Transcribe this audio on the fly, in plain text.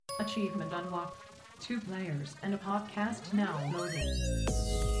Achievement unlocked. 2 players and a podcast now loading.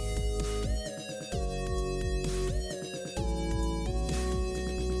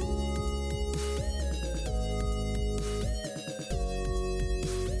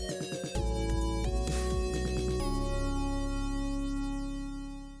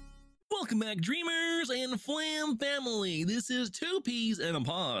 Welcome back, Dreamers and Flam family. This is 2 Peas and a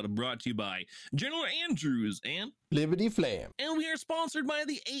Pod, brought to you by General Andrews and Liberty Flam. And we are sponsored by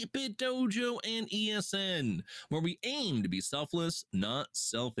the 8-Bit Dojo and ESN, where we aim to be selfless, not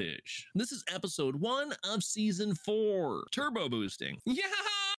selfish. This is episode 1 of season 4, Turbo Boosting. Yeah!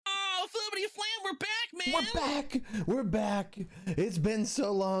 Flippity Flam, we're back, man! We're back! It's been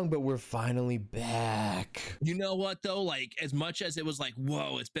so long, but we're finally back. You know what, though? Like, as much as it was like,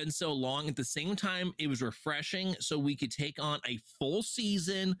 whoa, it's been so long, at the same time, it was refreshing so we could take on a full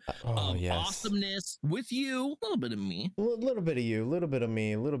season of awesomeness with you. A little bit of me. A little bit of you, a little bit of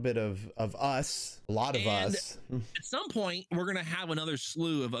me, a little bit of us, a lot of us. At some point, we're going to have another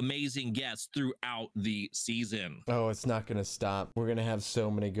slew of amazing guests throughout the season. Oh, it's not going to stop. We're going to have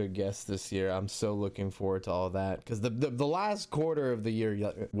so many good guests this year. I'm so looking forward to all that because the last quarter of the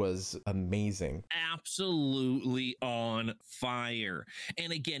year was amazing. Absolutely on fire.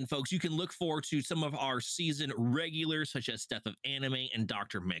 And again, folks, you can look forward to some of our season regulars such as Steph of Anime and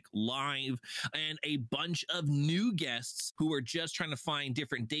Dr. Mick Live, and a bunch of new guests who are just trying to find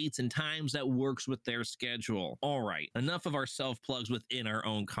different dates and times that works with their schedule. All right, enough of our self-plugs within our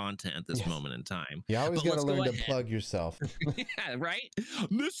own content at this moment in time. You always got to learn to plug yourself. Yeah, right?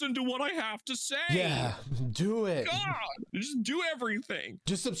 Listen to what I have to say. Yeah, do it. God, just do everything.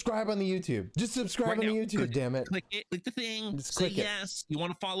 Just subscribe on the YouTube. Just subscribe on the YouTube, damn it. Click it, click the thing. Just say click yes. You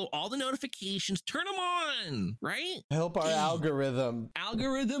want to follow all the notifications, turn them on, right? Help our algorithm.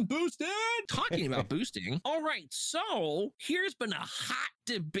 Algorithm boosted. Talking about boosting. All right, so here's been a hot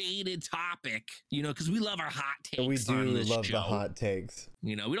debated topic, you know, because we love our hot takes. We do on this love show. the hot takes.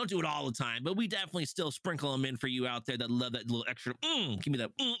 You know, we don't do it all the time, but we definitely still sprinkle them in for you out there that love that little extra, give me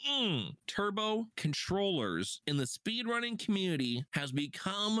that, Turbo controllers in the speedrunning community has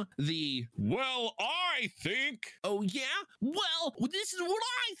become the, well, I think. Oh, yeah? Well, this is what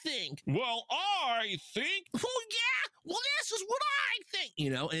I think. Well, I think. Oh, yeah? Well, this is what I think. You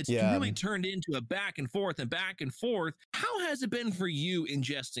know, and it's really turned into a back and forth and back and forth. How has it been for you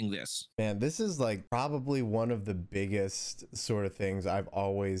ingesting this? Man, this is like probably one of the biggest sort of things I've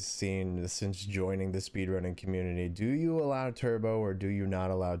always seen since joining the speedrunning community. Do you allow turbo or do you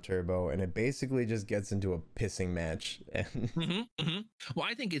not allow turbo? And it basically just gets into a pissing match. Well,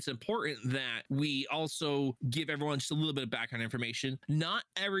 I think it's important that we also give everyone just a little bit of background information. Not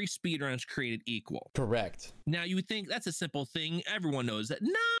every speedrun is created equal. Correct. Now, you would think that's a simple thing. Everyone knows that.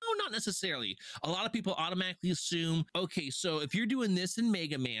 No, not necessarily. A lot of people automatically assume, okay, so if you're doing this in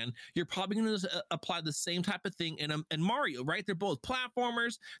Mega Man, you're probably going to apply the same type of thing in Mario, right? They're both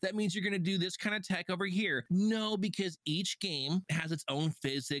platformers. That means you're going to do this kind of tech over here. No, because each game has its own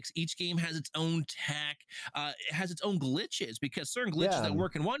physics. Each game has its own tech. It has its own glitches, because certain glitches that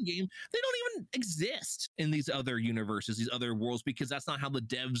work in one game, they don't even exist in these other universes, these other worlds, because that's not how the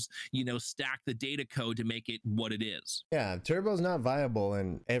devs, you know, stack the data code to make it what it is. Yeah, turbo's not viable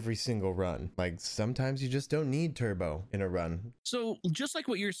in every single run. Like sometimes you just don't need turbo in a run. So just like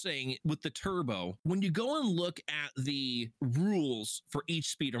what you're saying with the turbo, when you go and look at the rules for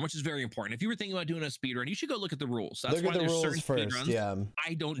each speedrun, which is very important. If you were thinking about doing a speedrun, you should go look at the rules. That's why there's certain speedruns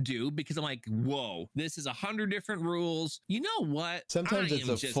I don't do, because I'm like, whoa, this is 100 different rules. You know what? Sometimes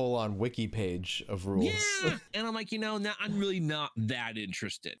it's a full-on wiki page of rules. Yeah, and I'm like, you know, now I'm really not that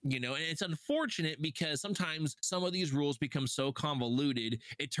interested, you know, and it's unfortunate because sometimes some of these rules become so convoluted,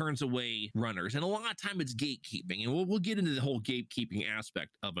 it turns away runners. And a lot of time it's gatekeeping, and we'll get into the whole gatekeeping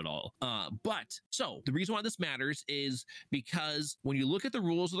aspect of it all. But so the reason why this matters is because when you look at the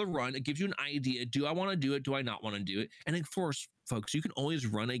rules of the run, it gives you an idea. Do I want to do it? Do I not want to do it? And of course, folks, you can always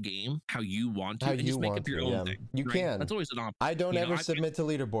run a game how you want to, and just make up your own thing. You can. That's always an option. I don't ever submit to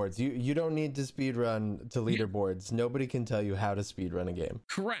leaderboards. You don't need to speed run to leaderboards. Nobody can tell you how to speed run a game.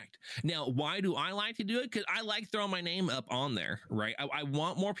 Correct. Now, why do I like to do it? Because I like throwing my name up on there, right? I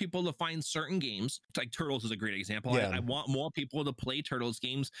want more people to find certain games. Like Turtles is a great example. I want more people to play Turtles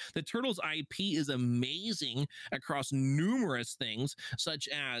games. The Turtles IP is amazing across numerous things, such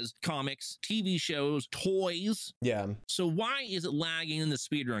as comics, TV shows, toys. Yeah. So why is it lagging in the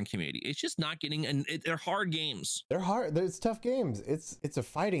speedrun community? It's just not getting, and they're hard games. They're hard. It's tough games. It's a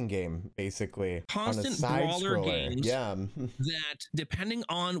fighting game, basically. Constant brawler games that, depending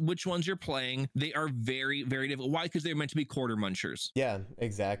on which ones you're playing, they are very, very difficult. Why? Because they're meant to be quarter munchers. Yeah,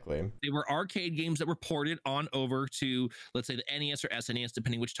 exactly. They were arcade games that were ported on over to, let's say, the NES or SNES,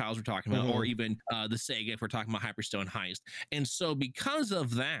 depending which titles we're talking about, or even the Sega if we're talking about Hyperstone Heist. And so because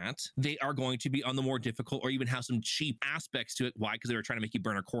of that, they are going to be on the more difficult, or even have some cheap aspects to it. Why? Because they were trying to make you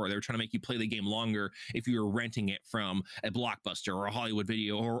burn a core. They were trying to make you play the game longer if you were renting it from a Blockbuster or a Hollywood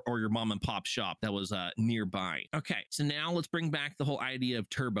Video or your mom and pop shop that was nearby. Okay, so now let's bring back the whole idea of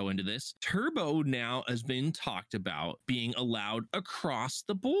turbo into this. Turbo now has been talked about being allowed across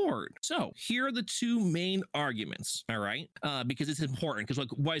the board. So here are the two main arguments, all right? Because it's important, because like,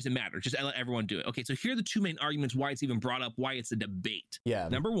 why does it matter? Just let everyone do it. Okay, so here are the two main arguments why it's even brought up, why it's a debate. Yeah.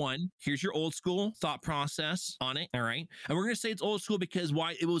 Number one, here's your old school thought process on it, all right? And we're gonna say it's old school because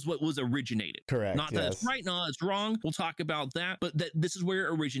why it was what was originated. Correct. Not that it's right, not that it's wrong. We'll talk about that, but that this is where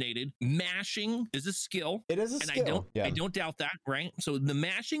it originated. Mashing is a skill. It is a skill. I don't doubt that, right? So the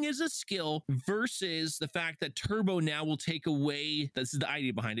mashing is a skill versus the fact that turbo now will take away, this is the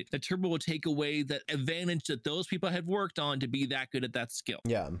idea behind it, that turbo will take away that advantage that those people have worked on to be that good at that skill.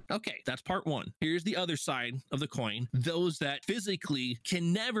 Yeah. Okay, that's part one. Here's the other side of the coin. Those that physically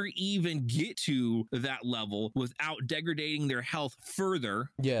can never even get to that level without degrading their health further.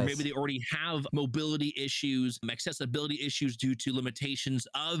 Yes. Maybe they already have mobility issues, accessibility issues due to limitations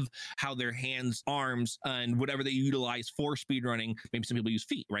of how their hands, arms, and whatever they utilize for speedrunning. Maybe some people use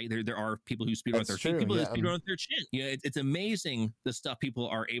feet, right? There are people who speedrun with their feet, people who speedrun with their chin. Yeah, it's amazing the stuff people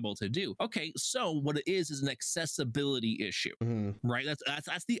are able to do. Okay, so what it is an accessibility issue, right?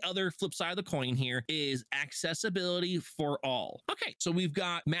 That's the other flip side of the coin here, is accessibility for all. Okay, so we've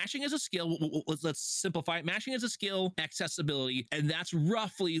got mashing as a skill. Let's simplify it. Mashing as a skill, accessibility, and that's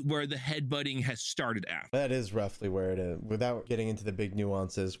roughly where the headbutting has started at. That is roughly where it is, without getting into the big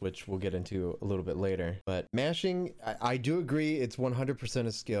nuances, which we'll get into a little bit later. But mashing, I do agree, it's 100%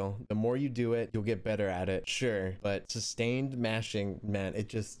 a skill. The more you do it, you'll get better at it, sure. But sustained mashing, man,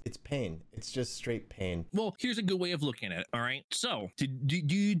 it's pain. It's just straight pain. Well, here's a good way of looking at it, all right? So, do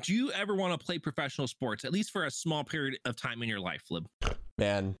you ever want to play professional sports, at least for a small period of time in your life, Flib?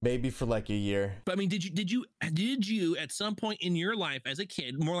 Man, maybe for like a year. But I mean, did you at some point in your life as a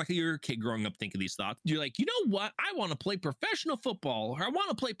kid, more likely you're a kid growing up thinking these thoughts, you're like, you know what? I want to play professional football, or I want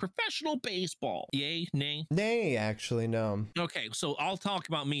to play professional baseball. Yay, nay? Nay, actually, no. Okay, so I'll talk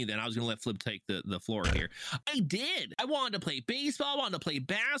about me then. I was going to let Flip take the floor here. I did. I wanted to play baseball. I wanted to play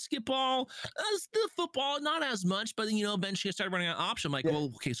basketball. The football, not as much, but you know, eventually I started running out of options. I'm like,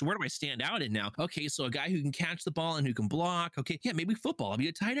 well, okay, so where do I stand out in now? Okay, so a guy who can catch the ball and who can block. Okay, yeah, maybe football. I'll be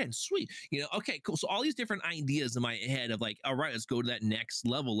a tight end. Sweet. You know, okay, cool. So all these different ideas in my head of like, all right, let's go to that next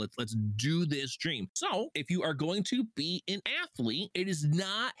level. Let's do this dream. So if you are going to be an athlete, it is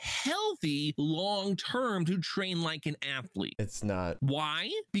not healthy long-term to train like an athlete. It's not.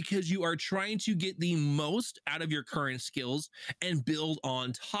 Why? Because you are trying to get the most out of your current skills and build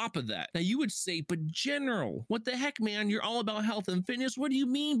on top of that. Now you would say, but General, what the heck, man? You're all about health and fitness. What do you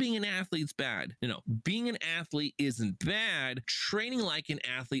mean being an athlete's bad? No, being an athlete isn't bad. Training like an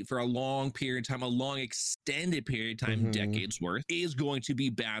athlete for a long period of time, a long extended period of time, decades worth, is going to be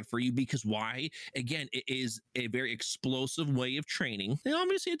bad for you. Because why? Again, it is a very explosive way of training. And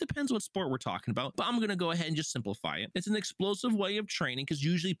obviously it depends what sport we're talking about, but I'm going to go ahead and just simplify it. It's an explosive way of training because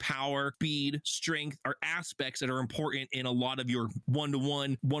usually power, speed, strength are aspects that are important in a lot of your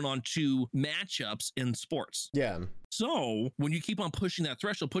one-to-one, one-on-two matchups in sports. Yeah. So when you keep on pushing that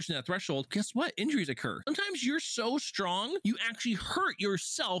threshold, guess what? Injuries occur. Sometimes you're so strong, you actually hurt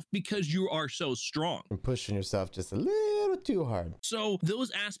yourself because you are so strong. You're pushing yourself just a little too hard. So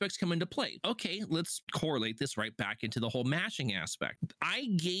those aspects come into play. Okay, let's correlate this right back into the whole mashing aspect. I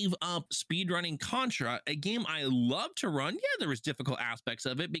gave up speedrunning Contra, a game I love to run. Yeah, there was difficult aspects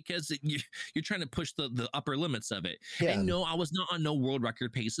of it because you're trying to push the upper limits of it. Yeah. And no, I was not on no world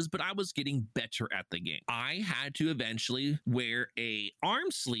record paces, but I was getting better at the game. I had to eventually wear a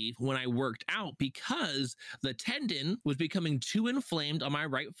arm sleeve when I worked out because the tendon was becoming too inflamed on my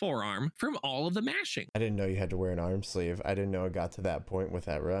right forearm from all of the mashing. I didn't know you had to wear an arm sleeve. I didn't know it got to that point with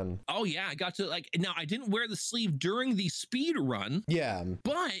that run. Oh yeah, I got to now I didn't wear the sleeve during the speed run. Yeah.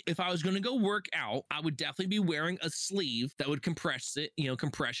 But if I was going to go work out, I would definitely be wearing a sleeve that would compress it,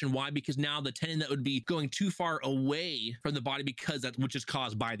 compression. Why? Because now the tendon that would be going too far away from the body because which is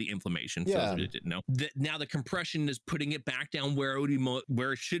caused by the inflammation. For those who didn't know. Now the compression is putting it back down where it would be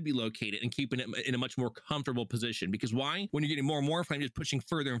where it should be located and keeping it in a much more comfortable position. Because why? When you're getting more and more flame, just pushing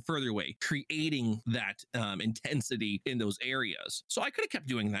further and further away, creating that intensity in those areas. So I could have kept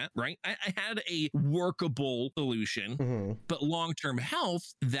doing that, right? I had a workable solution, but long-term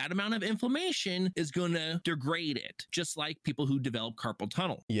health, that amount of inflammation is going to degrade it, just like people who develop carpal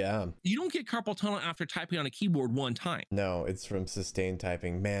tunnel. Yeah. You don't get carpal tunnel after typing on a keyboard one time. No, it's from sustained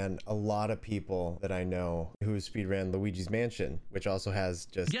typing. Man, a lot of people that I know who speedran Luigi's Mansion, which also has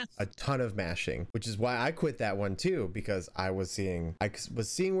just a ton of mashing, which is why I quit that one too, because I was seeing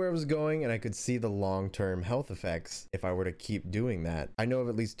where it was going, and I could see the long-term health effects if I were to keep doing that. I know of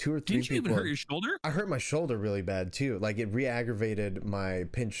at least 2 or 3 Didn't you people. even hurt your shoulder? I hurt my shoulder really bad too. Like, it re-aggravated my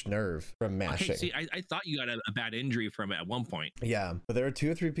pinched nerve from mashing. Okay, see, I thought you got a bad injury from it at one point. Yeah, but there are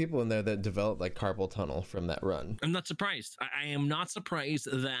 2 or 3 people in there that developed like carpal tunnel from that run. I'm not surprised. I am not surprised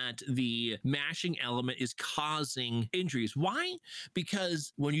that the mashing element is causing injuries. Why?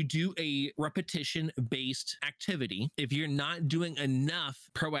 Because when you do a repetition-based activity, if you're not doing enough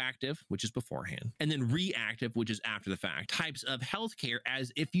proactive, which is beforehand, and then reactive, which is after the fact, types of healthcare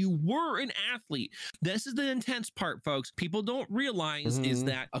as if you were an athlete. This is the intense part, folks. People don't realize is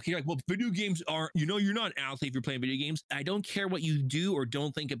that, okay, like, well, video games are, you're not an athlete if you're playing video games. I don't care what you do or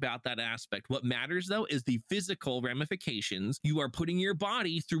don't think about that aspect. What matters, though, is the physical ramifications. You are putting your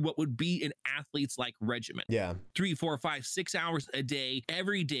body through what would be an athlete's like regimen. Yeah. 3, 4, 5, 6 hours a day,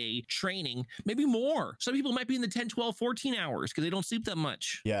 every day, training, maybe more. Some people might be in the 10, 12, 14 hours because they don't sleep that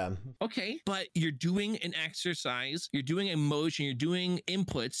much. Yeah. Okay, but you're doing an exercise, you're doing a motion, you're doing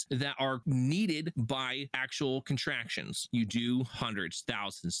inputs that are needed by actual contractions. You do hundreds,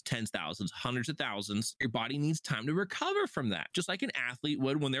 thousands, tens thousands, hundreds of thousands. Your body needs time to recover from that, just like an athlete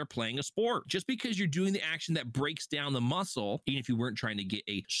would when they're playing a sport. Just because you're doing the action that breaks down the muscle, even if you weren't trying to get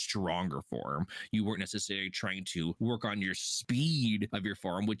a stronger form, you weren't necessarily trying to work on your speed of your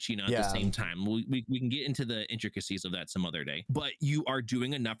form, which, at the same time, we can get into the intricacies of that some other day. But you are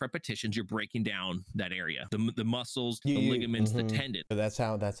doing enough repetitions, you're breaking down that area, the muscles, the ligaments, the tendon. But that's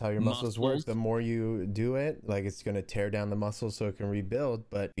how your muscles work. The more you do it, like, it's going to tear down the muscles so it can rebuild.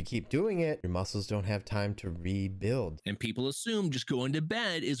 But if you keep doing it, your muscles don't have time to rebuild. And people assume just going to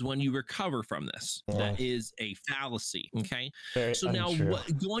bed is when you recover from this. That is a fallacy. Okay. So untrue. now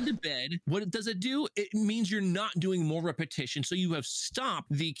going to bed, what does it do? It means you're not doing more repetition. So you have stopped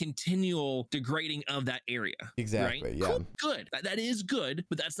the continual degrading of that area. Exactly. Right? Yeah. Cool, good. That is good,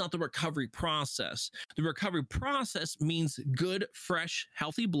 but that's not the recovery process. The recovery process means good, fresh,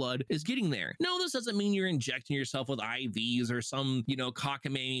 healthy blood is getting there. No, this doesn't mean you're injecting yourself with IVs or some,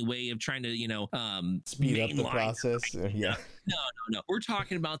 cockamamie way of trying to, speed up the process. Yeah. No. We're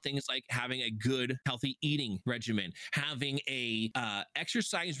talking about things like having a good, healthy eating regimen, having a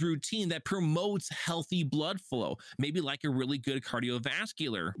exercise routine that promotes healthy blood flow, maybe like a really good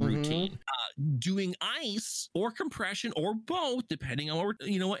cardiovascular routine, doing ice or compression or both, depending on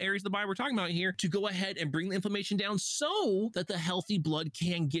what areas of the body we're talking about here, to go ahead and bring the inflammation down so that the healthy blood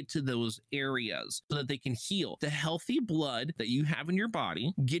can get to those areas so that they can heal. The healthy blood that you have in your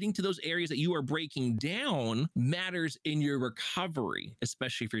body getting to those areas that you are breaking down matters in your recovery,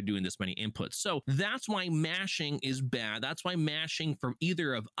 especially if you're doing this many inputs. So that's why mashing is bad. That's why mashing from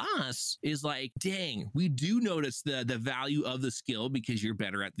either of us is like, dang, we do notice the value of the skill because you're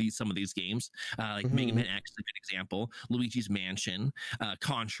better at some of these games. Like Mega Man X is a good example. Luigi's Mansion,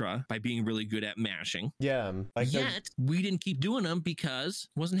 Contra, by being really good at mashing. Yeah. Yet we didn't keep doing them because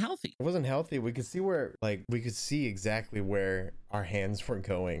it wasn't healthy. It wasn't healthy. We could see exactly where our hands were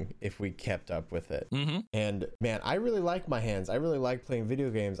going if we kept up with it. And man, I really like my hands. I really like playing video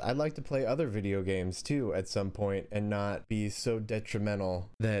games. I'd like to play other video games too at some point and not be so detrimental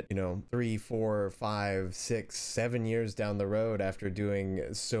that 3, 4, 5, 6, 7 years down the road after doing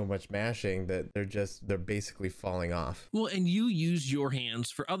so much mashing that they're basically falling off. Well, and you use your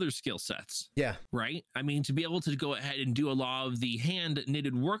hands for other skill sets. Yeah. Right? I mean, to be able to go ahead and do a lot of the hand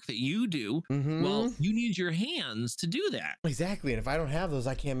knitted work that you do, well, you need your hands to do that. Exactly. And if I don't have those,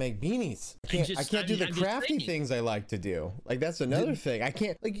 I can't make beanies. I can't do the crafty things I like to do. Like, that's another thing. I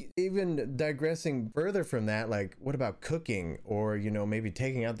can't, like, even digressing further from that, like, what about cooking or, maybe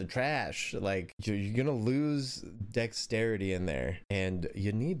taking out the trash? Like, you're going to lose dexterity in there, and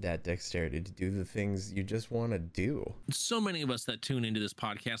you need that dexterity to do the things you just want to do. So many of us that tune into this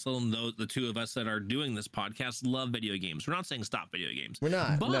podcast, let alone the two of us that are doing this podcast, love video games. We're not saying stop video games. We're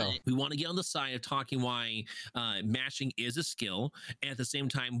not. But no. we want to get on the side of talking why mashing is a skill. skill, and at the same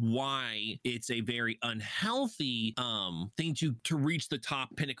time why it's a very unhealthy thing to reach the top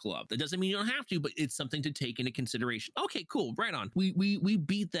pinnacle of. That doesn't mean you don't have to, but it's something to take into consideration. Okay, cool, right on. We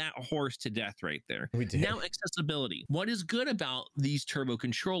beat that horse to death right there. We did. Now accessibility. What is good about these turbo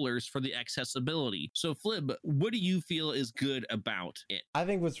controllers for the accessibility? So Flib, what do you feel is good about it? I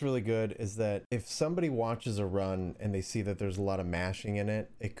think what's really good is that if somebody watches a run and they see that there's a lot of mashing in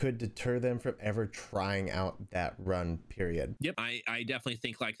it, it could deter them from ever trying out that run, period. Yep, I definitely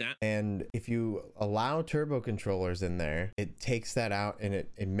think like that. And if you allow turbo controllers in there, it takes that out and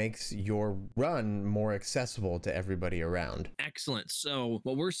it makes your run more accessible to everybody around. Excellent. So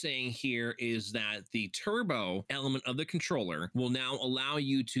what we're saying here is that the turbo element of the controller will now allow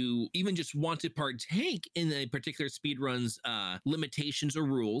you to even just want to partake in a particular speedrun's limitations or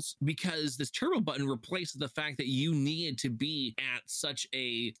rules, because this turbo button replaces the fact that you need to be at such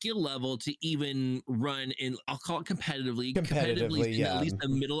a skill level to even run in, I'll call it competitively Yeah. at least the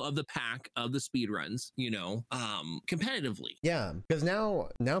middle of the pack of the speedruns, competitively. Yeah, because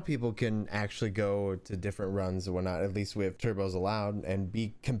now people can actually go to different runs and whatnot, at least with turbos allowed, and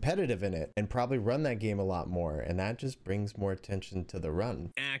be competitive in it and probably run that game a lot more. And that just brings more attention to the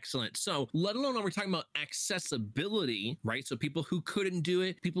run. Excellent. So let alone when we're talking about accessibility, right? So people who couldn't do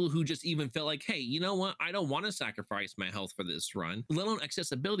it, people who just even felt like, hey, you know what? I don't want to sacrifice my health for this run. Let alone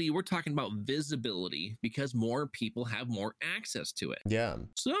accessibility, we're talking about visibility, because more people have more access to it. Yeah.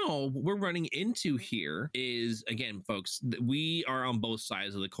 So what we're running into here is, again, folks, we are on both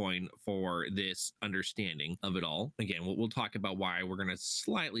sides of the coin for this understanding of it all. Again, we'll talk about why we're going to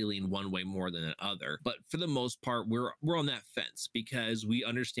slightly lean one way more than the other, but for the most part, we're on that fence, because we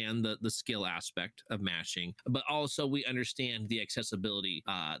understand the skill aspect of mashing, but also we understand the accessibility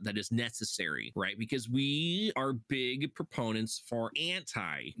that is necessary, right? Because we are big proponents for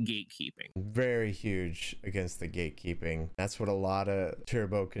anti-gatekeeping. Very huge against the gatekeeping. That's what a lot of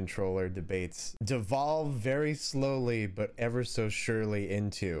turbo controller debates devolve very slowly but ever so surely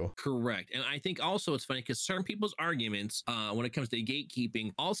into. Correct. And I think also it's funny because certain people's arguments when it comes to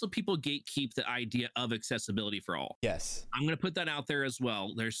gatekeeping, also people gatekeep the idea of accessibility for all. Yes. I'm going to put that out there as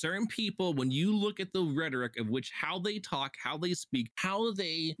well. There's certain people, when you look at the rhetoric of which how they talk, how they speak, how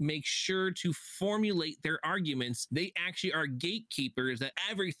they make sure to formulate their arguments, they actually are gatekeepers that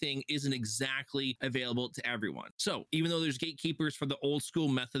everything isn't exactly available to everyone. So even though there's gatekeepers for the old school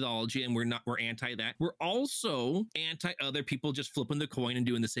methodology, and we're anti that, we're also anti other people just flipping the coin and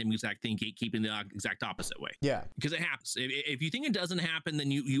doing the same exact thing, gatekeeping the exact opposite way. Yeah. Because it happens. If you think it doesn't happen,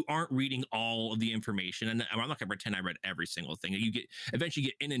 then you aren't reading all of the information. And I'm not going to pretend I read every single thing. You eventually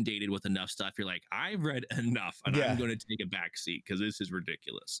get inundated with enough stuff. You're like, I've read enough, and I'm going to take a back seat because this is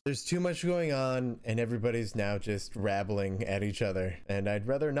ridiculous. There's too much going on, and everybody's now just rabbling at each other, and I'd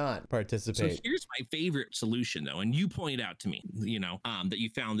rather not participate. So here's my favorite solution, though, and you pointed out to me, that you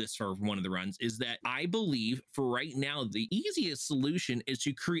found this for one of the runs, is that I believe for right now, the easiest solution is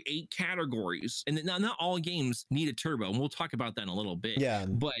to create categories. And not all games need a turbo, and we'll talk about that in a little bit. Yeah.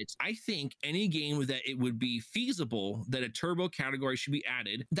 But I think any game that it would be feasible that a turbo category should be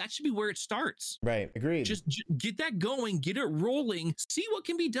added, that should be where it starts. Right. Agreed. Just get that going, get it rolling, see what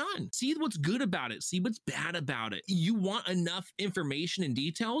can be done, see what's good about it, see what's bad about it. You want enough information and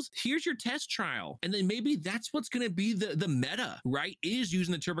details? Here's your test trial. And then maybe that's what's going to be the meta, right? Is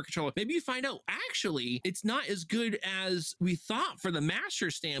using the turbo controller. Maybe you find out actually it's not as good as we thought for the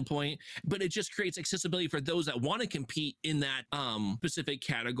master standpoint, but it just creates accessibility for those that want to compete in that specific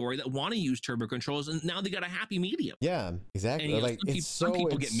category, that want to use turbo controls, and now they got a happy medium. Yeah, exactly. And, like some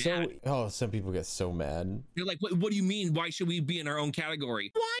people get so mad. You're like, what do you mean? Why should we be in our own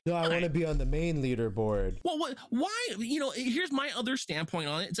category? Why? No, I want to be on the main leaderboard. Well, why? Here's my other standpoint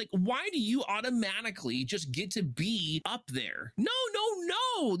on it. It's like, why do you automatically just get to be up there? No.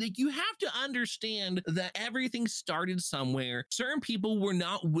 Like, you have to understand that everything started somewhere. Certain people were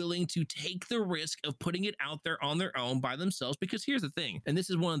not willing to take the risk of putting it out there on their own by themselves, because here's the thing, and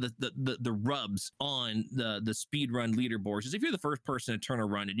this is one of the rubs on the speedrun leaderboards, is if you're the first person to turn a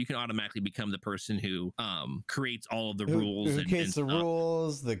run, and you can automatically become the person who creates all of the rules. Who creates the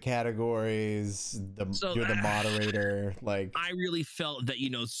rules, the categories, you're the moderator. Like, I really felt that,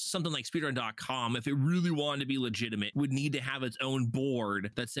 something like speedrun.com, if it really wanted to be legitimate, would need to have its own board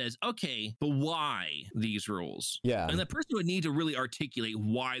that says, okay, but why these rules? Yeah. And the person would need to really articulate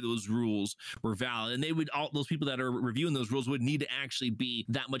why those rules were valid. And they would, all those people that are reviewing those rules would need to actually be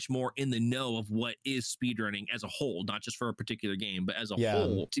that much more in the know of what is speedrunning as a whole, not just for a particular game, but as a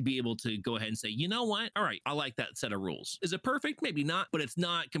whole, to be able to go ahead and say, you know what? All right, I like that set of rules. Is it perfect? Maybe not, but it's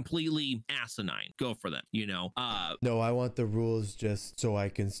not completely asinine. Go for them, you know? No, I want the rules just so I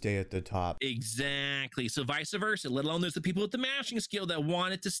can stay at the top. Exactly. So vice versa, let alone there's the people with the mashing skill that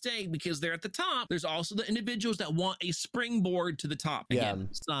want it to stay because they're at the top. There's also the individuals that want a springboard to the top. Again,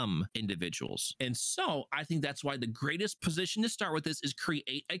 some individuals. And so I think that's why the greatest position to start with this is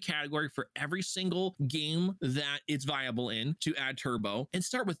create a category for every single game that it's viable in to add turbo and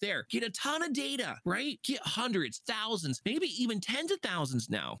start with there. Get a ton of data, right? Get hundreds, thousands, maybe even tens of thousands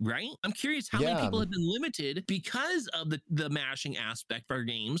now, right? I'm curious how many people have been limited because of the mashing aspect for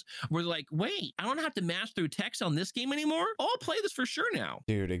games where they're like, wait, I don't have to mash through text on this game anymore. Oh, I'll play this for sure now.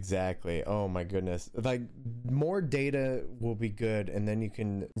 Dude, exactly. Oh my goodness. Like, more data will be good, and then you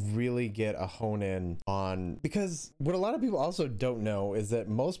can really get a hone in on, because what a lot of people also don't know is that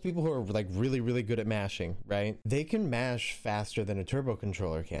most people who are like really, really good at mashing, right? They can mash faster than a turbo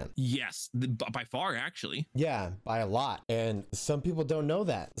controller can. Yes, by far, actually. Yeah, by a lot. And some people don't know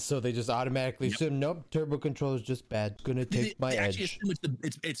that. So they just automatically assume, nope, turbo controller's just bad. Gonna take my edge.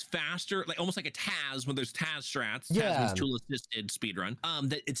 It's faster, like almost like a Taz when there's Taz strats. Taz means tool assisted speedrun.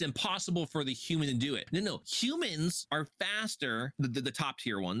 That it's impossible for the human to do it. No, humans are faster. The top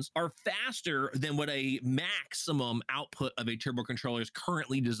tier ones are faster than what a maximum output of a turbo controller is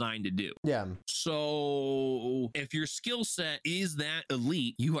currently designed to do. Yeah. So if your skill set is that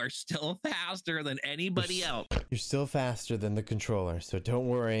elite, you are still faster than anybody else. You're still faster than the controller. So don't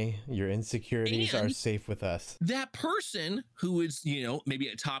worry. Your insecurities are safe with us. That person who is, you know, maybe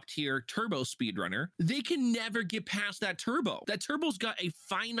a top tier turbo speedrunner, they can never get past that turbo. That turbo's got a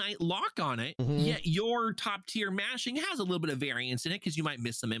finite lock on it. Yet your top tier mashing has a little bit of variance in it because you might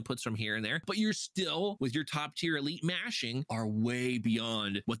miss some inputs from here and there, but you're still, with your top tier elite mashing, are way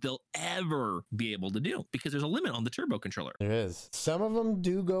beyond what they'll ever be able to do because there's a limit on the turbo controller. There is. Some of them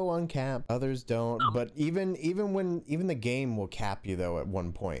do go uncapped, others don't. But even the game will cap you though at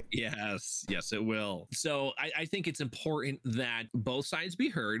one point. Yes, it will. So I think it's important that both sides be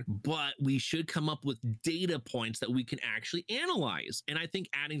heard, but we should come up with data points that we can actually analyze. And I think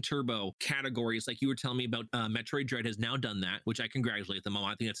adding turbo categories, like you were telling me about, Metroid Dread has now done that, which I congratulate them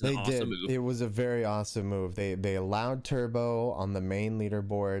on. I think that's an awesome move. It was a very awesome move. They allowed turbo on the main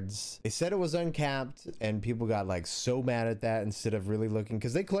leaderboards. They said it was uncapped, and people got like so mad at that instead of really looking,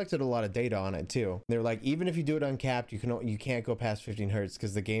 because they collected a lot of data on it too. They're like, even if you do it uncapped, you can't go past 15 hertz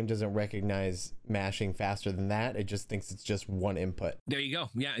because the game doesn't recognize mashing faster than that. It just thinks it's just one input. There you go.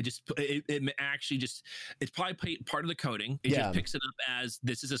 Yeah, it actually just, it's probably part of the coding. It just picks it up as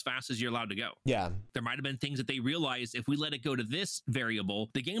this is as fast as you're allowed to go. Yeah. There might have been things that they realized if we let it go to this variable,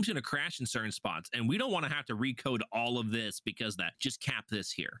 the game's going to crash in certain spots, and we don't want to have to recode all of this because that. Just cap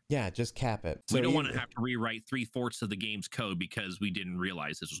this here. Yeah, just cap it. We don't want to have to rewrite 3/4 of the game's code because we didn't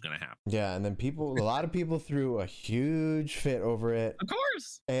realize this was going to happen. Yeah, and then a lot of people threw a huge fit over it. Of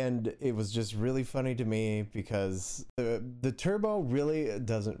course. And it was just really funny to me because the turbo really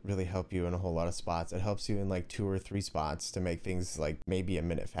doesn't really help you in a whole lot of spots. It helps you in like 2 or 3 spots to make things like maybe a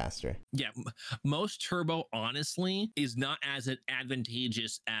minute faster. Yeah, most turbo honestly is not as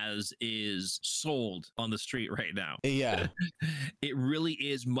advantageous as is sold on the street right now. Yeah. It really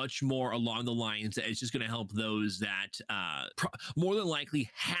is much more along the lines that it's just going to help those that more than likely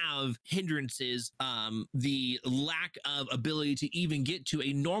have hindrances, the lack of ability to even get to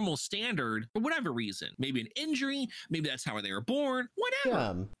a normal standard for whatever reason, maybe an injury, maybe that's how they were born,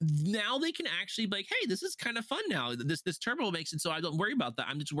 whatever. Now they can actually be like, hey, this is kind of fun now. This turbo makes it so I don't worry about that.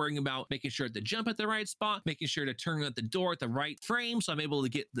 I'm just worrying about making sure to jump at the right spot, making sure to turn at the door at the right frame so I'm able to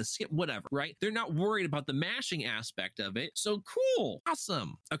get the skip, whatever, right? They're not worried about the mashing aspect of it. So cool.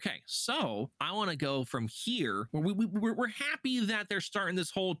 Awesome. Okay, so I want to go from here where we're happy that they're starting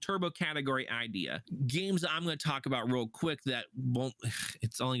this whole turbo category idea. Games that I'm going to talk about real quick that won't,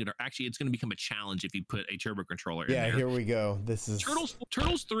 it's going to become a challenge if you put a turbo controller in there. Yeah, here we go. This is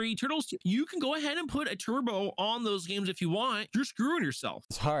Turtles 3, Turtles 2. You can go ahead and put a turbo on those games if you want. You're screwing yourself.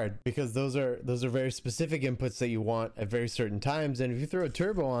 It's hard because those are very specific inputs that you want at very certain times. And if you throw a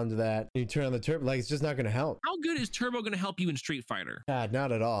turbo onto that and you turn on the turbo, like, it's just not going to help. How good is turbo going to help you in Street Fighter?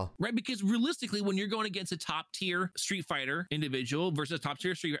 Not at all. Right? Because realistically, when you're going against a top tier Street Fighter individual versus a top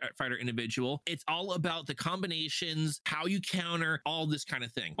tier Street Fighter individual, it's all about the combinations, how you counter, all this kind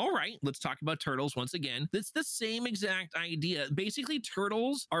of thing. All right, let's talk about Turtles once again. It's the same exact idea. Basically,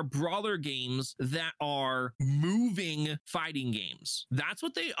 Turtles are brawler games that are moving fighting fighting games. That's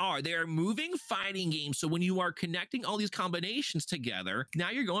what they are. They are moving fighting games. So when you are connecting all these combinations together, now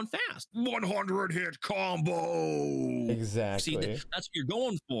you're going fast. 100 hit combo. Exactly. See, that's what you're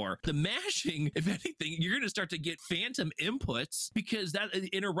going for. The mashing, if anything, you're going to start to get phantom inputs because that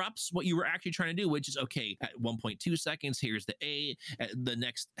interrupts what you were actually trying to do, which is, okay, at 1.2 seconds, here's the A. At the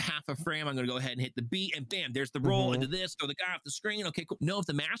next half a frame, I'm going to go ahead and hit the B, and bam, there's the roll into this, or the guy off the screen. Okay, cool. No, if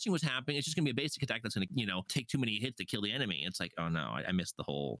the mashing was happening, it's just going to be a basic attack that's going to, take too many hits to kill the enemy. It's like, oh no, I missed the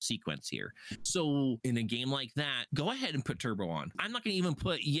whole sequence here. So in a game like that, go ahead and put turbo on. I'm not going to even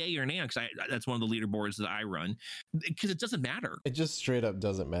put yay or nay because that's one of the leaderboards that I run because it doesn't matter. It just straight up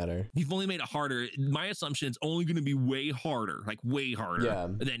doesn't matter. You've only made it harder. My assumption is only going to be way harder, like way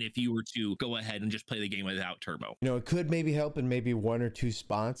harder than if you were to go ahead and just play the game without turbo. It could maybe help in maybe 1 or 2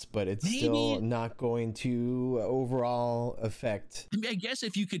 spots, but it's still not going to overall affect. I mean, I guess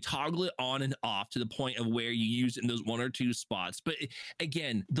if you could toggle it on and off to the point of where you use it in those 1 or 2 spots. But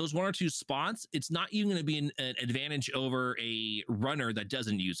again, those 1 or 2 spots, it's not even going to be an advantage over a runner that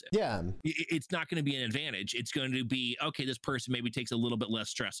doesn't use it. Yeah. It's not going to be an advantage. It's going to be, okay, this person maybe takes a little bit less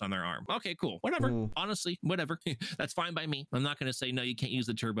stress on their arm. Okay, cool. Whatever. Honestly, whatever. That's fine by me. I'm not going to say, no, you can't use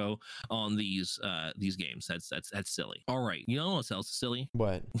the turbo on these games. That's silly. All right. You know what else is silly?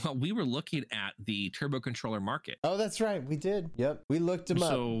 What? Well, we were looking at the turbo controller market. Oh, that's right. We did. Yep. We looked them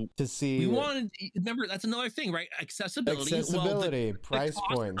up to see. We wanted, remember, that's another thing, right? Accessibility. Accessibility, price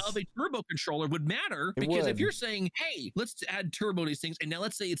points of a turbo controller would matter because if you're saying, hey, let's add turbo to these things, and now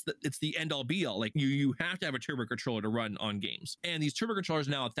let's say it's the end all be all, like you have to have a turbo controller to run on games, and these turbo controllers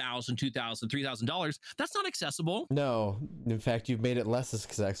now $1,000, $2,000, $3,000. That's not accessible. No, in fact, you've made it less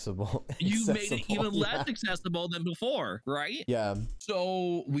accessible. You've made it even less accessible than before, right? Yeah.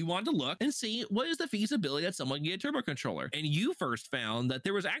 So we wanted to look and see what is the feasibility that someone can get a turbo controller, and you first found that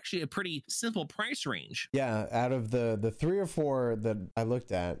there was actually a pretty simple price range. Yeah, out of the 3 or 4 that I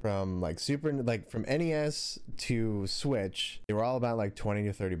looked at, from from NES to Switch, they were all about like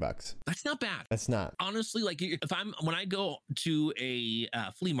 $20 to $30. That's not bad. That's not. Honestly, like when I go to a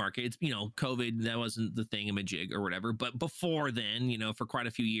flea market, it's, COVID, that wasn't the thingamajig or whatever, but before then, for quite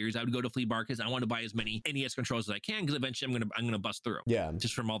a few years, I would go to flea markets. I want to buy as many NES controllers as I can because eventually I'm gonna bust through. Yeah,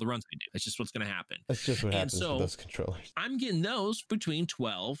 just from all the runs I do. That's just what's gonna happen. That's just what happens with those controllers. I'm getting those between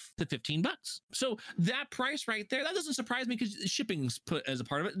 $12 to $15. So that price right there, that doesn't surprise me because shipping's put as a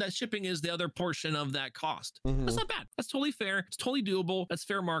part of it. That shipping is the other portion of that cost. That's not bad. That's totally fair. It's totally doable. That's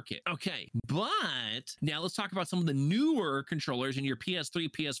fair market. Okay, but now let's talk about some of the newer controllers in your PS3,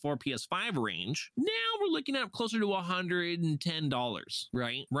 PS4, PS5 range. Now we're looking at closer to $110,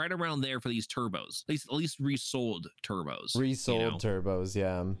 right? Right around there for these turbos. At least resold turbos. Turbos,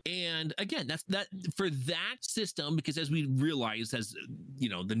 yeah. And again, that's for that system, because as we realize, as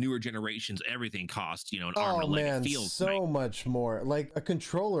the newer generations, everything costs, an arm and leg. Man, it feels so much more. Like a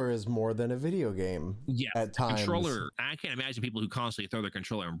controller is more than a video game. Yeah, at times. Controller. I can't imagine people who constantly throw their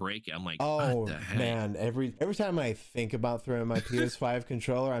controller and break it. I'm like, oh what the heck? Man, every time I think about throwing my PS5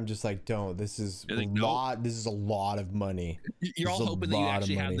 controller, I'm just like, don't. This is a lot. This is a lot of money. You're all hoping that you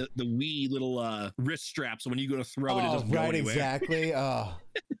actually have the wee little wrist strap, so when you go to throw it doesn't go anywhere. Exactly.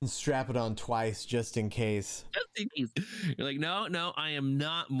 Strap it on twice just in case. You're like, no, I am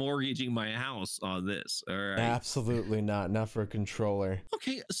not mortgaging my house on this. All right. Absolutely not for a controller.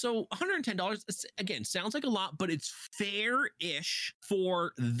 Okay, so $110, again, sounds like a lot, but it's fair-ish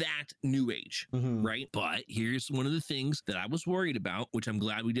for that new age, right? But here's one of the things that I was worried about, which I'm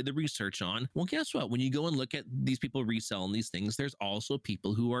glad we did the research on. Well, guess what? When you go and look at these people reselling these things, there's also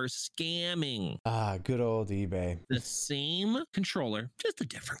people who are scamming. Good old eBay. The same controller, just a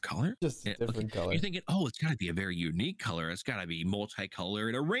different color. Just a different color. You're thinking, it's got to be a very unique color. It's got to be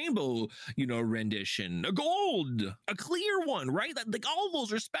multicolored, a rainbow, rendition, a gold, a clear one, right? Like all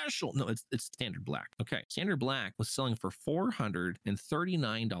those are special. No, it's standard black. Okay, standard black was selling for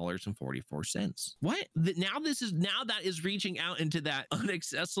 $439.44. What? Now that is reaching out into that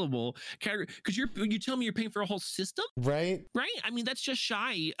unaccessible category, because you tell me you're paying for a whole system, right? I mean, that's just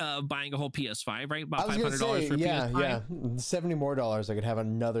shy of buying a whole PS5, right? About $500 for PS5. Yeah, $70 more I could have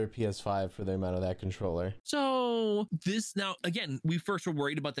another PS5 for the amount of that controller. So this, now again, we first were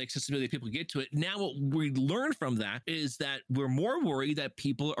worried about the accessibility that people get to it. Now what we learned from that is that we're more worried that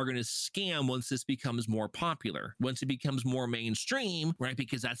people are going to scam once this becomes more popular, once it becomes more mainstream, right?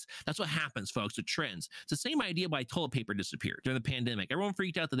 Because that's what happens, folks, with trends. It's the same idea why toilet paper disappeared during the pandemic. Everyone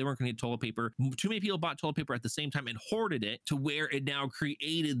freaked out that they weren't going to get toilet paper. Too many people bought toilet paper at the same time and hoarded it to where it now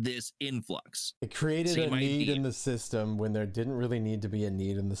created this influx. It created a need in the system when there didn't really need to be be a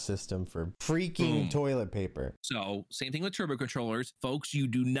need in the system for freaking toilet paper. So same thing with turbo controllers. Folks, you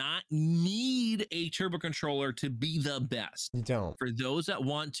do not need a turbo controller to be the best. You don't. For those that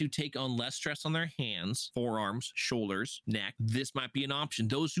want to take on less stress on their hands, forearms, shoulders, neck, this might be an option.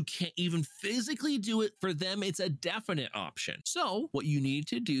 Those who can't even physically do it, for them, it's a definite option. So what you need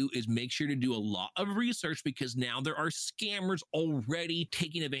to do is make sure to do a lot of research, because now there are scammers already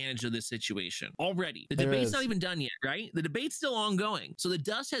taking advantage of this situation. Already. The debate's not even done yet, right? The debate's still ongoing. So the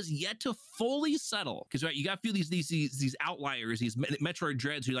dust has yet to fully settle. Because right, you got to feel these outliers, these Metroid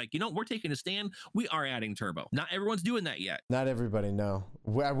dreads who are like, you know, we're taking a stand. We are adding turbo. Not everyone's doing that yet. Not everybody, no.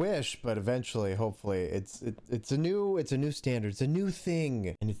 I wish, but eventually, hopefully, it's a new standard. It's a new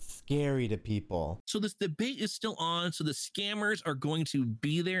thing, and it's scary to people. So this debate is still on. So the scammers are going to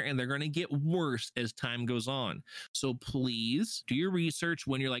be there, and they're going to get worse as time goes on. So please do your research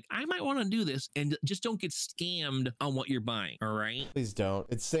when you're like, I might want to do this, and just don't get scammed on what you're buying. All right. Please don't.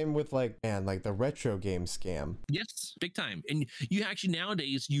 It's same with like the retro game scam. Yes, big time. And you actually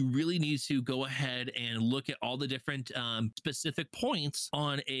nowadays, you really need to go ahead and look at all the different specific points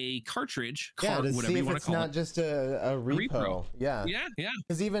on a cartridge, cart, to whatever see you if want it's to call not it. just a repo. Yeah. Yeah.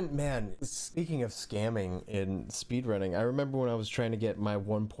 Because even, man, speaking of scamming in speedrunning, I remember when I was trying to get my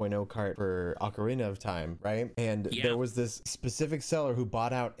 1.0 cart for Ocarina of Time, right? And there was this specific seller who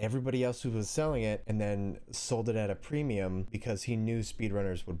bought out everybody else who was selling it and then sold it at a premium because he knew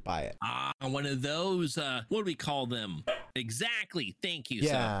speedrunners would buy it. One of those, what do we call them? Exactly. Thank you,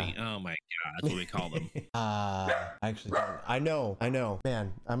 Sophie. Oh my God, that's what we call them. Actually, I know.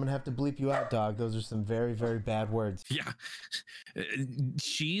 Man, I'm gonna have to bleep you out, dog. Those are some very, very bad words. Yeah.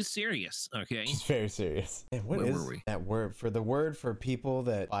 She's serious, okay? She's very serious. And Where were we? That word for people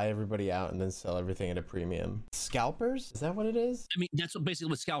that buy everybody out and then sell everything at a premium? Scalpers? Is that what it is? I mean, that's basically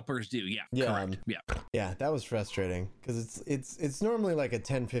what scalpers do. Yeah. Correct. Yeah, that was frustrating because it's normally like a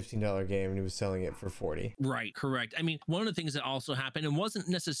 $10-15 game and he was selling it for $40. Right, correct. I mean, one of the things that also happened, and wasn't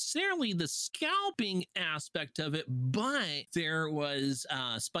necessarily the scalping aspect of it, but there was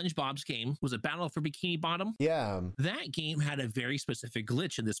SpongeBob's game. Was it Battle for Bikini Bottom? Yeah. That game had a very specific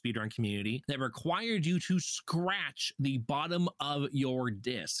glitch in the speedrun community that required you to scratch the bottom of your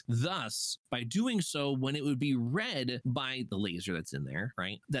disc. Thus, by doing so, when it would be read by the laser that's in there,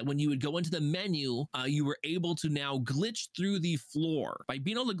 right, that when you would go into the menu, you were able to now glitch through the floor. By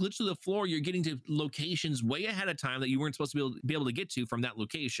being able to glitch through the floor, you're getting to locations way ahead of time that you weren't supposed to be able to get to from that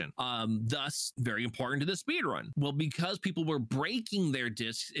location. Thus, very important to the speedrun. Well, because people were breaking their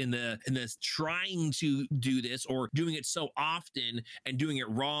discs in this trying to do this or doing it so often and doing it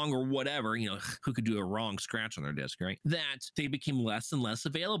wrong or whatever, you know, who could do a wrong scratch on their disc, right? That they became less and less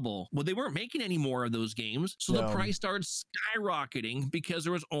available. Well, they weren't making any more of those games, so the price started skyrocketing because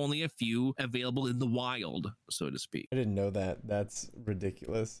there was only a few available in the wild, so to speak. I didn't know that. That's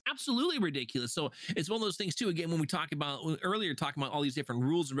ridiculous. Absolutely ridiculous. So it's one of those things too, again, when we talking about all these different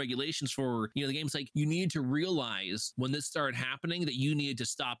rules and regulations for, you know, the games, like you need to realize when this started happening that you needed to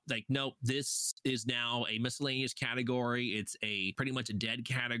stop, like, nope, this is now a miscellaneous category. It's pretty much a dead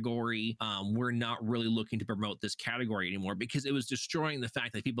category. We're not really looking to promote this category anymore because it was destroying the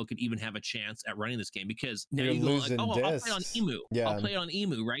fact that people could even have a chance at running this game, because now you go like, oh, I'll play on Emu. Yeah. I'll play it on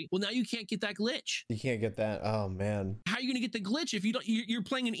Emu, right? Well, now you can't get that glitch. You can't get that. Oh man. How are you going to get the glitch if you're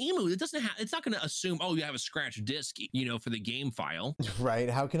playing an Emu? It's not going to assume, oh, you have a scratch disc, you know, for the game file. Right.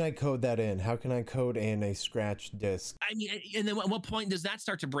 How can I code that in? How can I code in a scratch disc? I mean, and then at what point does that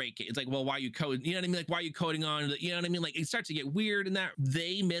start to break it? It's like, well, why are you coding? You know what I mean? Like, why are you coding on? You know what I mean? Like, it starts to get weird, and that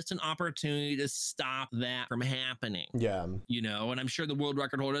they missed an opportunity to stop that from happening. Yeah. You know, and I'm sure the world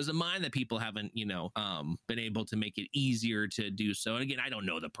record holder doesn't mind that people haven't, you know, been able to make it easier to do so. And again, I don't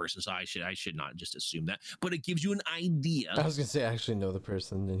know the person, so I should not just assume that, but it gives you an idea. I was gonna say I actually know the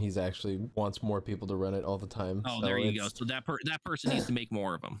person, and he's actually wants more people to run it all the time. Oh, so there you go. So that person needs to make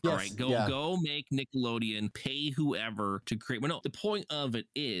more of them. Yes, all right, go make Nickelodeon pay whoever to create. Well, no, the point of it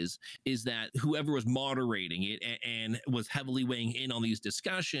is that whoever was moderating it and was heavily weighing in on these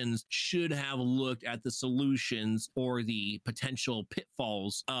discussions should have looked at the solutions or the potential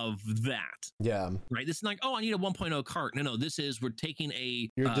pitfalls of that. Yeah. Right. This is like, oh, I need a 1.0 cart. No, this is, we're taking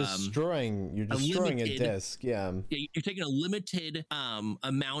you're destroying a disc. Yeah. You're taking a limited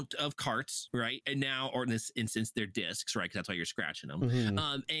amount of carts, right? And now, or in this instance, they're discs, right? Because that's why you're scratching them.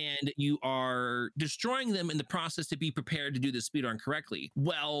 Mhm. And you are destroying them in the process to be prepared to do the speedrun correctly.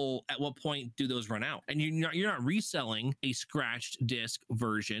 Well, at what point do those run out? And you're not reselling a scratched disc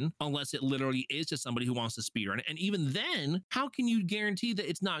version unless it literally is to somebody who wants to speedrun. And even then, how can you guarantee that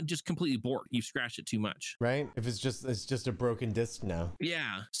it's not just completely bored? You've scratched it too much, Right? If it's just a broken disc now.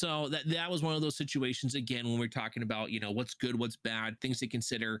 yeah. So that was one of those situations again when we're talking about, you know, what's good, what's bad, things to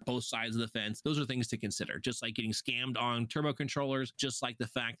consider, both sides of the fence. Those are things to consider. Just like getting scammed on turbo controllers, just like the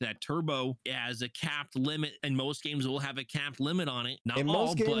fact that turbo has a capped limit, and most games will have a capped limit on it. Not In all,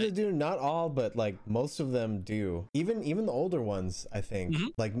 most games but they do, not all, but like most of them do. Even the older ones, I think.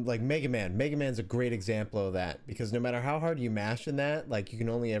 Like Mega Man. Mega Man's a great example of that, because no matter how hard you mash in that, like you can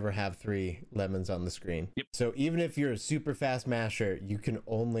only ever have 3 lemons on the screen. Yep. So even if you're a super fast masher, you can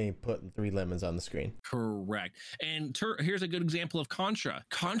only put 3 lemons on the screen. correct. And here's a good example of Contra.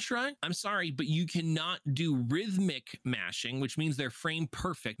 Contra, I'm sorry, but you cannot do rhythmic mashing, which means they're frame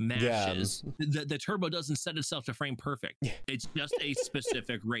perfect mashes. The turbo doesn't set itself to frame perfect. It's just a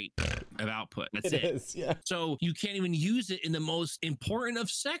specific rate of output. That's it. Is, yeah. So you can't even use it in the most important of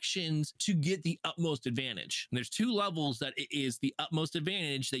sections to get the utmost advantage. And there's 2 levels that it is the utmost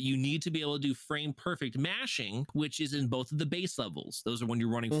advantage that you need to be able to do frame perfect mashing, which is in both of the base levels. Those are when you're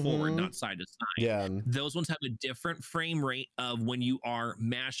running forward, not side to side. Yeah. Those ones have a different frame rate of when you are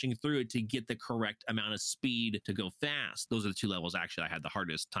mashing through it to get the correct amount of speed to go fast. Those are the 2 levels actually I had the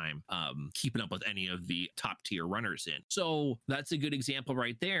hardest time keeping up with any of the top tier runners in. So that's a good example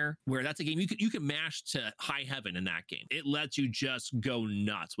right there, where that's a game you can mash to high heaven in that game. It lets you just go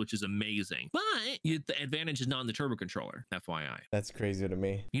nuts, which is amazing. But the advantage is not in the turbo controller, FYI. That's crazy to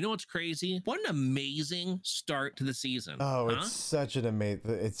me. You know what's crazy? What an amazing start to the season. Oh, it's such an amazing,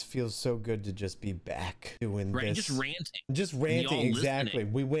 it feels so good to just be back doing right, this. Just ranting, exactly.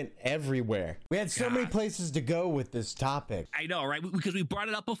 Listening. We went everywhere. We had so many places to go with this topic. I know, right? Because we brought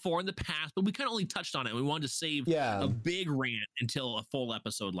it up before in the past, but we kind of only touched on it. We wanted to save a big rant until a full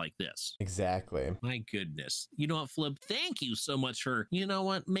episode like this. Exactly. My goodness. You know what, Flip? Thank you so much for, you know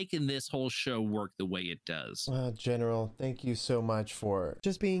what, making this whole show work the way it does. Well, General, thank you so much for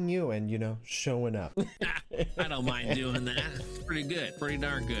just being you and, you know, showing up. I don't mind doing that. It's pretty good. Pretty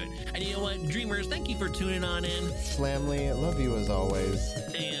darn good. And you know what, Dreamers, thank you for tuning on in. Flamly, love you as always.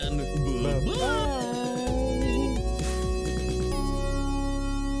 And bye-bye.